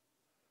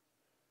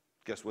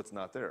 guess what's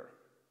not there?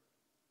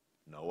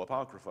 No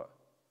Apocrypha.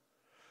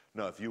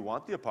 Now, if you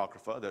want the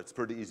Apocrypha, that's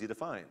pretty easy to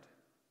find.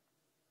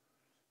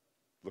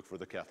 Look for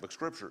the Catholic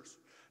scriptures.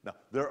 Now,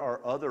 there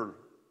are other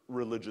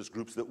religious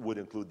groups that would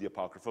include the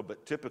Apocrypha,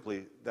 but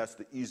typically that's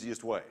the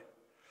easiest way.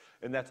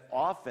 And that's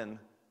often,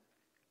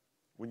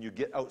 when you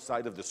get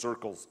outside of the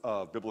circles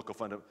of biblical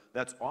fundamental,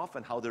 that's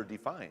often how they're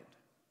defined,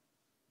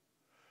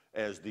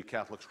 as the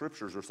Catholic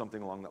scriptures or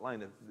something along that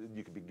line.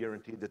 You can be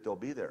guaranteed that they'll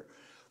be there.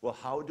 Well,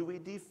 how do we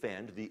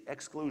defend the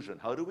exclusion?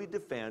 How do we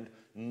defend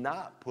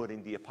not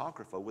putting the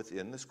Apocrypha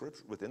within the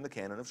scripture, within the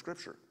canon of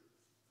Scripture?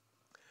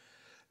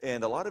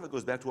 And a lot of it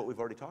goes back to what we've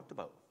already talked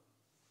about.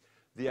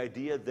 The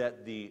idea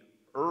that the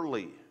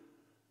early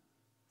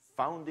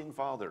founding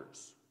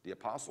fathers, the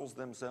apostles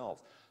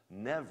themselves,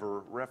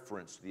 never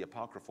referenced the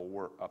apocryphal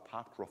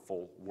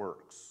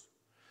works.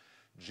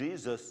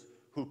 Jesus,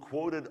 who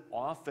quoted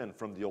often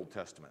from the Old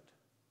Testament,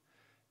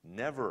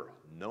 never,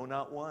 no,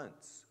 not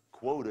once,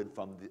 quoted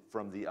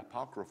from the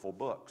apocryphal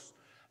books.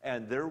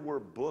 And there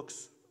were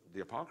books, the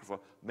Apocrypha,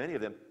 many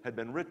of them had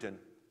been written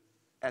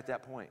at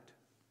that point.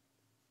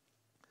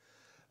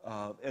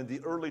 And the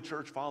early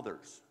church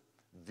fathers,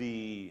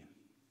 the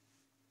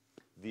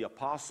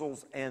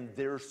apostles and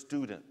their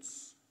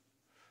students,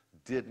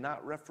 did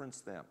not reference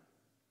them.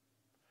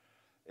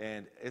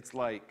 And it's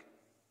like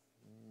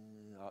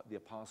the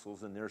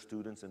apostles and their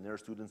students and their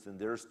students and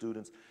their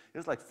students.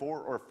 It's like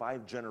 4 or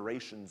 5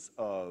 generations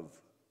of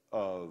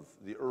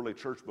the early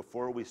church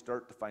before we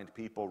start to find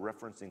people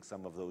referencing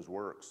some of those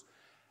works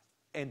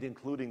and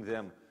including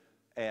them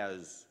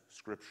as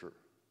Scripture.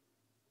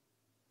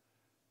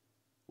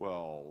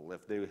 Well,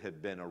 if they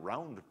had been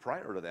around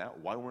prior to that,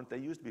 why weren't they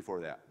used before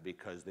that?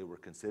 Because they were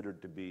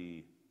considered to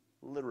be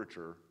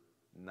literature,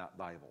 not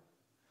Bible.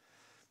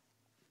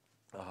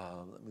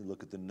 Let me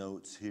look at the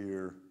notes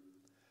here.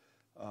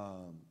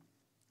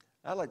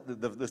 I like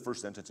this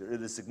first sentence here.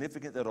 It is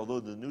significant that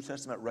although the New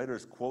Testament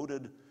writers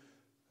quoted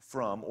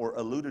from or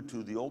alluded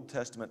to the Old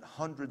Testament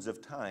hundreds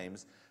of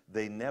times,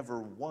 they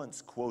never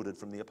once quoted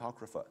from the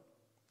Apocrypha.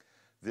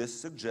 This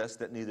suggests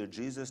that neither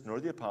Jesus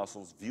nor the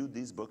apostles viewed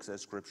these books as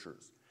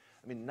scriptures.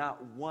 I mean,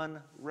 not one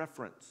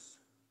reference.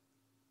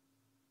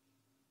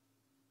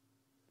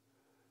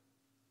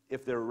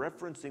 If they're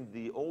referencing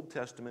the Old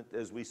Testament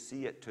as we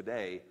see it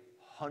today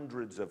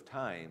hundreds of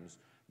times,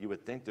 you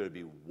would think there would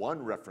be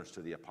one reference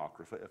to the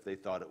Apocrypha if they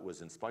thought it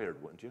was inspired,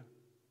 wouldn't you?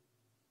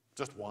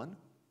 Just one?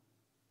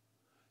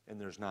 And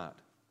there's not.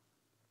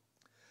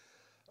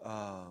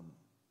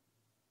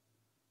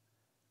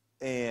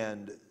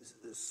 And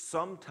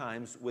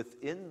sometimes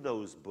within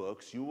those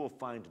books, you will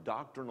find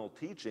doctrinal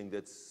teaching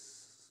that's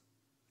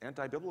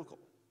anti-biblical.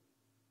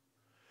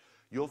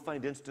 You'll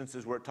find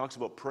instances where it talks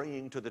about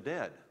praying to the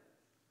dead.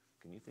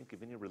 Can you think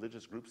of any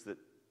religious groups that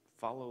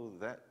follow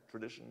that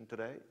tradition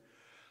today?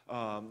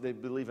 They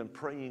believe in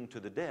praying to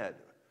the dead,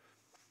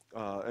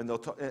 and they'll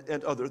talk,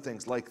 and other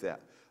things like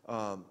that.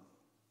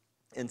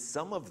 And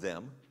some of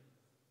them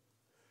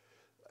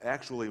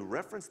actually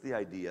reference the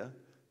idea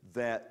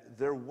that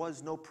there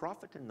was no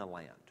prophet in the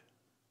land.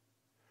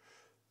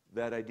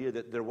 That idea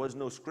that there was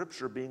no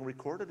scripture being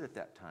recorded at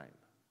that time.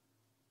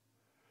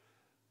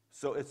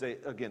 So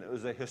it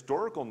was a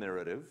historical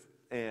narrative,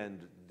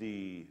 and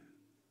the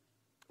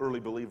early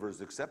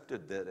believers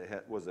accepted that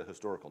it was a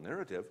historical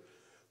narrative,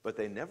 but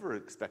they never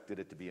expected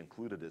it to be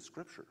included as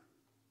scripture.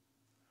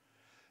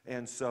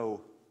 And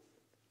so,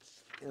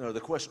 the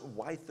question,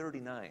 why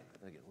 39?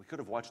 Again, we could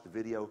have watched the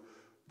video,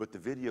 but the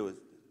video is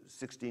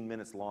 16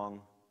 minutes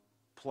long,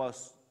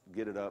 plus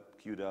get it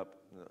up, queued up.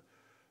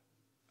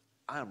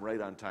 I'm right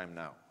on time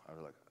now. I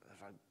was like,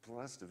 if I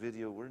plus the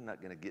video, we're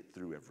not going to get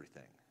through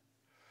everything.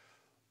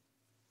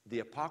 The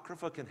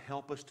Apocrypha can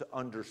help us to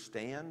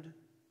understand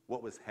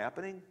what was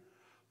happening,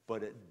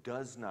 but it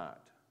does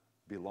not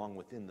belong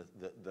within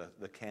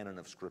the canon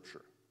of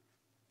Scripture.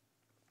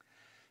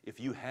 If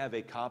you have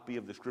a copy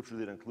of the Scripture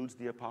that includes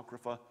the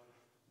Apocrypha,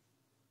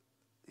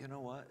 you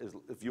know what?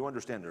 If you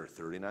understand there are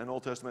 39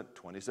 Old Testament,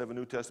 27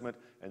 New Testament,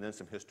 and then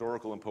some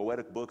historical and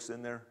poetic books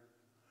in there,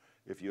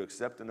 if you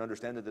accept and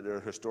understand that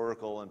they're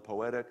historical and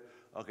poetic,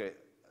 okay,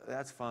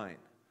 that's fine.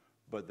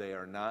 But they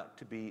are not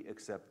to be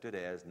accepted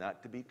as,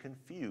 not to be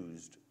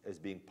confused as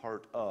being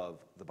part of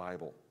the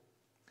Bible.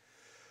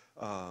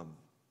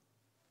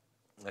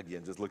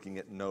 Again, just looking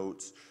at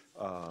notes,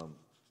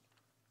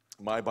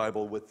 my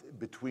Bible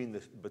between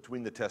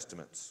the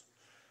Testaments,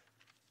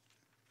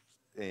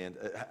 and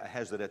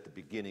has it at the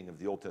beginning of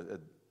the Old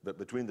Testament, but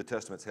between the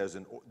Testaments has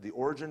the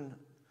origin,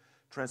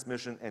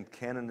 transmission, and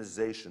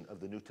canonization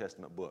of the New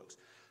Testament books.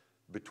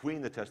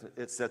 Between the Testament,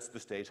 it sets the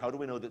stage. How do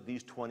we know that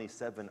these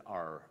 27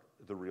 are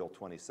the real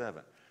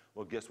 27?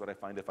 Well, guess what I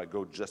find if I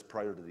go just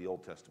prior to the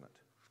Old Testament?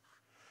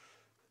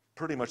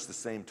 Pretty much the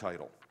same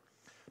title.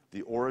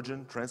 The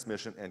origin,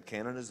 transmission, and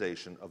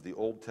canonization of the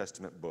Old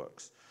Testament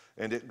books.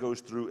 And it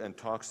goes through and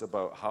talks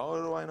about, how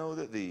do I know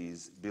that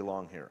these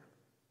belong here?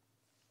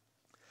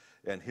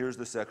 And here's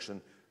the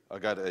section. I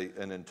got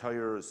an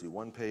entire, let's see,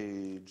 1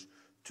 page,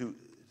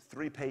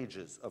 3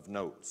 pages of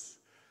notes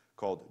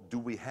called, Do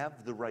We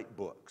Have the Right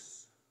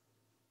Books?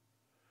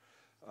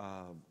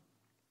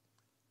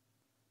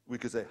 We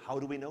could say, how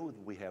do we know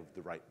that we have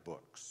the right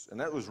books? And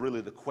that was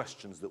really the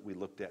questions that we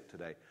looked at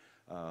today.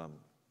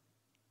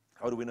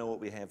 How do we know what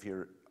we have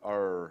here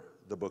are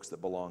the books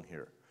that belong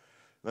here?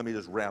 Let me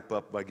just wrap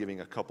up by giving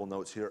a couple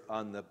notes here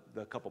on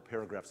the couple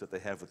paragraphs that they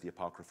have with the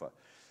Apocrypha. It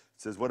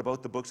says, what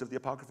about the books of the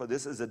Apocrypha?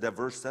 This is a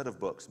diverse set of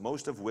books,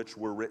 most of which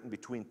were written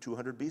between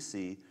 200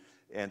 BC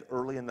and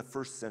early in the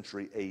 1st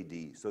century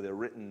AD. So they're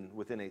written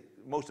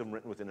most of them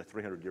written within a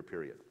 300-year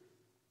period.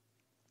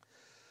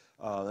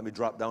 Let me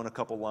drop down a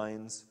couple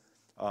lines.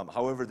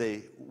 However,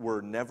 they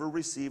were never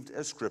received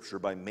as scripture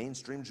by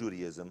mainstream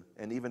Judaism,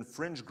 and even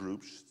fringe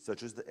groups,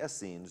 such as the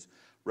Essenes,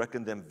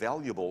 reckoned them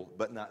valuable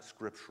but not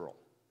scriptural,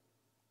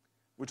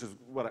 which is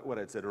what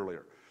I'd said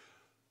earlier.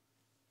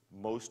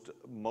 Most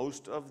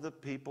of the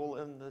people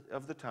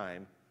of the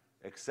time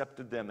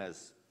accepted them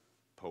as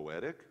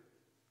poetic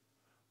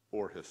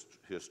or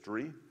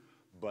history,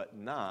 but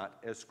not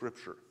as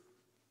scripture.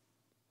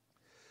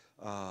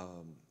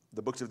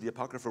 The books of the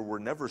Apocrypha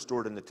were never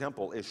stored in the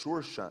temple, a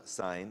sure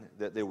sign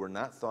that they were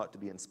not thought to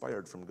be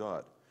inspired from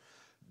God.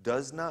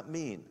 Does not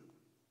mean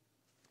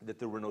that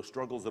there were no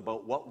struggles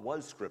about what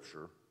was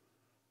Scripture,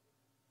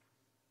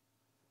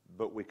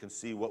 but we can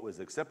see what was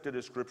accepted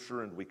as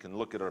Scripture, and we can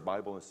look at our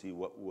Bible and see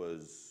what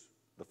was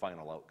the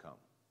final outcome.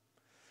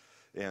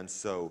 And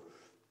so,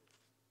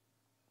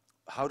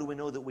 how do we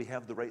know that we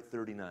have the right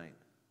 39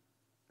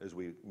 as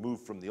we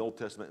move from the Old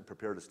Testament and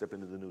prepare to step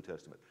into the New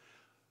Testament?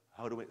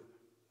 How do we...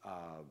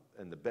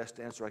 and the best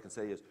answer I can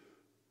say is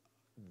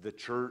the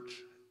church,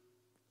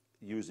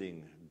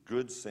 using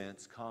good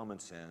sense, common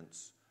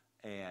sense,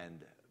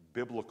 and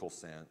biblical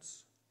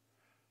sense,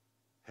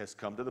 has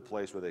come to the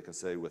place where they can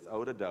say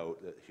without a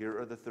doubt that here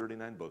are the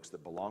 39 books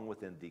that belong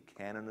within the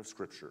canon of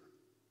Scripture.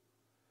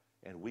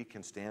 And we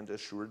can stand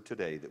assured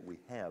today that we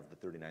have the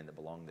 39 that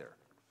belong there.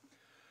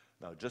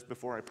 Now, just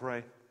before I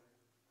pray,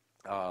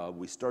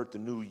 we start the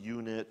new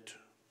unit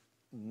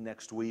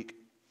next week.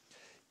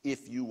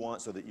 If you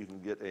want, so that you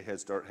can get a head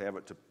start, have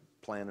it to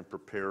plan and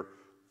prepare,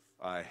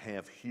 I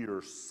have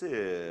here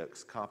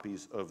 6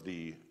 copies of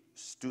the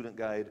student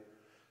guide,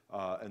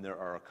 and there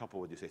are a couple,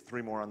 would you say,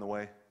 3 more on the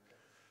way?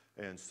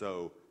 And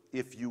so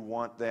if you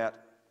want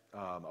that,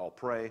 I'll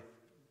pray.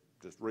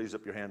 Just raise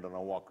up your hand and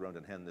I'll walk around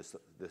and hand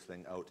this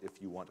thing out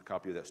if you want a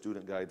copy of that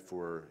student guide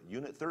for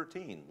Unit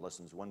 13,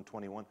 Lessons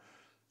 121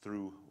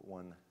 through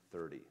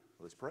 130.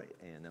 Let's pray,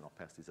 and then I'll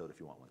pass these out if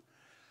you want one.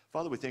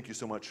 Father, we thank you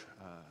so much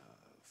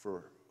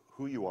for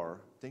who you are.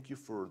 Thank you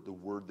for the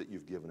word that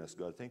you've given us,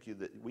 God. Thank you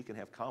that we can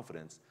have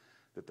confidence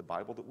that the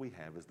Bible that we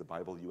have is the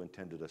Bible you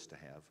intended us to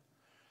have.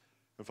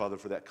 And Father,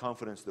 for that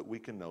confidence that we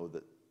can know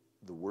that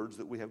the words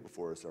that we have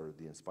before us are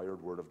the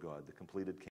inspired word of God, the completed